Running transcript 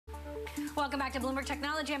Welcome back to Bloomberg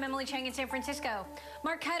Technology. I'm Emily Chang in San Francisco.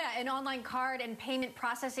 Marqeta, an online card and payment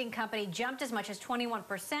processing company, jumped as much as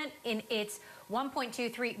 21% in its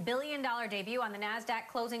 $1.23 billion debut on the NASDAQ,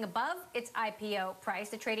 closing above its IPO price.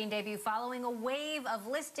 The trading debut following a wave of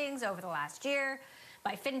listings over the last year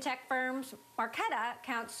by fintech firms. Marqeta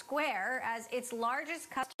counts Square as its largest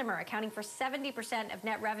customer, accounting for 70% of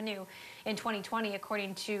net revenue in 2020,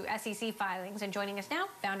 according to SEC filings. And joining us now,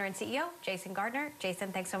 founder and CEO, Jason Gardner.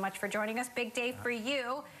 Jason, thanks so much for joining us. Big day for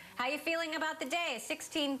you. How are you feeling about the day? A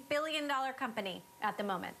 $16 billion company at the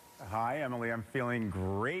moment. Hi, Emily. I'm feeling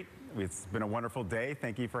great. It's been a wonderful day.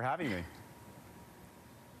 Thank you for having me.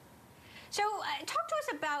 So talk to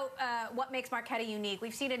us about what makes Marqeta unique.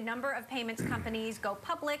 We've seen a number of payments companies go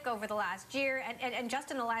public over the last year and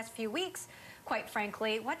just in the last few weeks, quite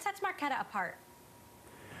frankly. What sets Marqeta apart?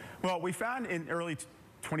 Well, we found in early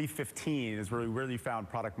 2015 is where we really found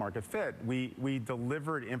product market fit. We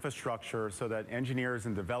delivered infrastructure so that engineers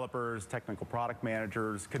and developers, technical product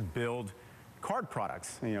managers could build card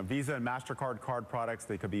products. You know, Visa and MasterCard card products.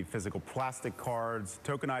 They could be physical plastic cards,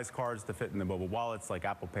 tokenized cards to fit in the mobile wallets like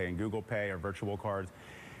Apple Pay and Google Pay, or virtual cards.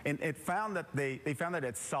 And it found that they found that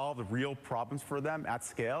it solved real problems for them at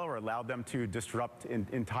scale, or allowed them to disrupt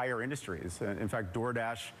entire industries. In fact,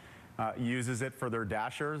 DoorDash uses it for their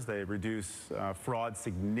Dashers. They reduce fraud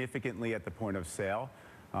significantly at the point of sale.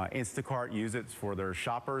 Instacart uses it for their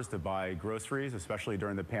shoppers to buy groceries, especially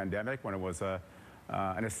during the pandemic when it was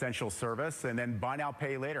an essential service. And then buy now,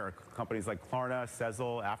 pay later. Companies like Klarna,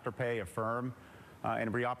 Sezzle, Afterpay, Affirm,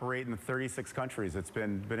 and we operate in 36 countries. It's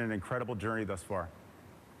been an incredible journey thus far.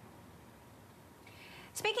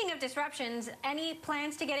 Speaking of disruptions, any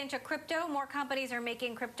plans to get into crypto? More companies are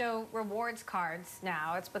making crypto rewards cards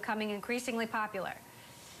now. It's becoming increasingly popular.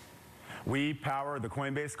 We power the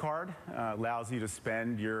Coinbase card, allows you to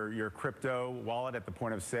spend your crypto wallet at the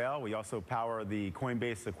point of sale. We also power the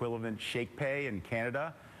Coinbase equivalent ShakePay in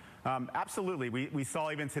Canada. Absolutely, we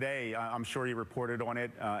saw even today, I'm sure you reported on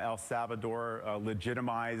it, El Salvador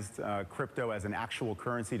legitimized crypto as an actual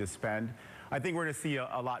currency to spend. I think we're going to see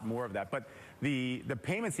a lot more of that. But the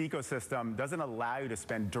payments ecosystem doesn't allow you to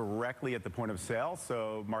spend directly at the point of sale.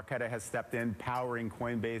 So Marqeta has stepped in, powering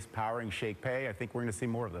Coinbase, powering ShakePay. I think we're going to see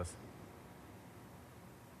more of this.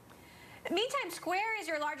 Meantime, Square is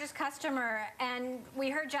your largest customer, and we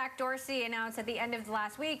heard Jack Dorsey announce at the end of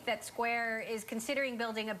last week that Square is considering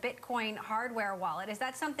building a Bitcoin hardware wallet. Is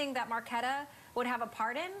that something that Marqeta would have a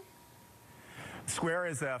part in? Square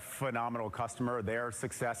is a phenomenal customer. Their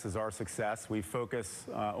success is our success. We focus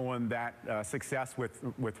on that success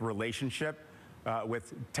with relationship,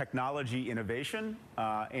 with technology innovation,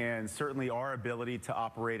 and certainly our ability to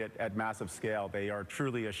operate at massive scale. They are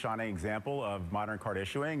truly a shining example of modern card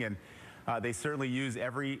issuing, and they certainly use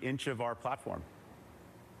every inch of our platform.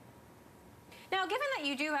 Now, given that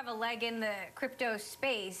you do have a leg in the crypto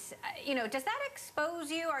space, does that expose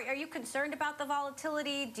you? Are you concerned about the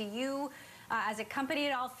volatility? Do you, as a company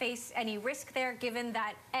at all, face any risk there, given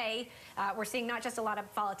that, we're seeing not just a lot of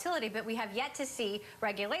volatility, but we have yet to see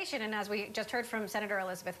regulation? And as we just heard from Senator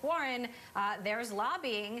Elizabeth Warren, there's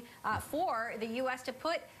lobbying for the U.S. to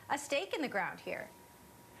put a stake in the ground here.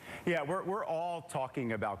 Yeah, we're all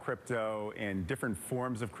talking about crypto and different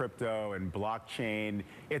forms of crypto and blockchain.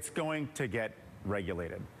 It's going to get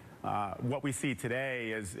regulated. What we see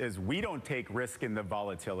today is we don't take risk in the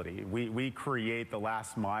volatility. We create the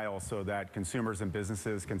last mile so that consumers and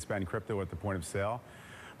businesses can spend crypto at the point of sale.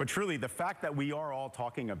 But truly, the fact that we are all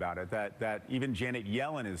talking about it, that even Janet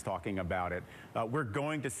Yellen is talking about it, we're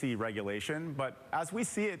going to see regulation. But as we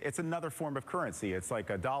see it, it's another form of currency. It's like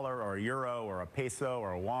a dollar or a euro or a peso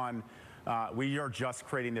or a yuan. We are just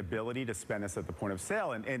creating the ability to spend this at the point of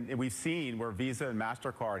sale. And we've seen where Visa and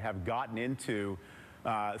MasterCard have gotten into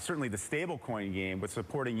certainly the stablecoin game with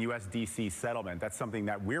supporting USDC settlement. That's something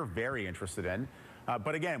that we're very interested in.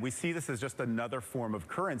 But again, we see this as just another form of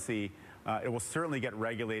currency. It will certainly get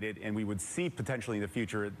regulated, and we would see potentially in the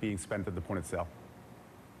future it being spent at the point of sale.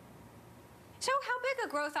 So how big a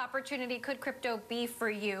growth opportunity could crypto be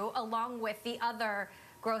for you, along with the other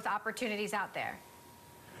growth opportunities out there?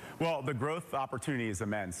 Well, the growth opportunity is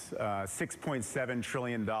immense. $6.7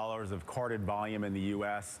 trillion of carded volume in the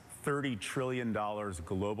U.S., $30 trillion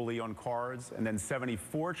globally on cards, and then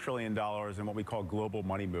 $74 trillion in what we call global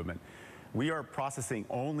money movement. We are processing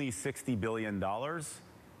only $60 billion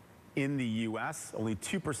in the U.S. Only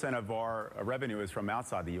 2% of our revenue is from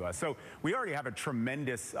outside the U.S. So we already have a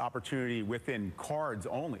tremendous opportunity within cards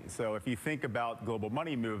only. So if you think about global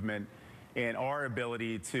money movement and our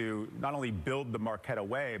ability to not only build the Marqeta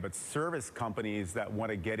way, but service companies that want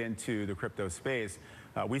to get into the crypto space,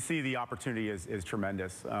 we see the opportunity is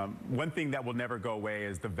tremendous. One thing that will never go away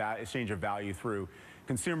is the exchange of value through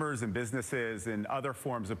consumers and businesses and other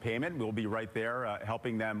forms of payment. We'll be right there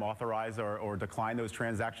helping them authorize or decline those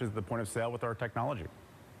transactions at the point of sale with our technology.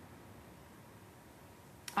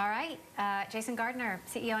 All right. Jason Gardner,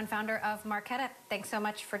 CEO and founder of Marqeta, thanks so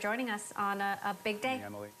much for joining us on a big day.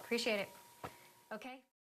 Emily. Appreciate it. Okay.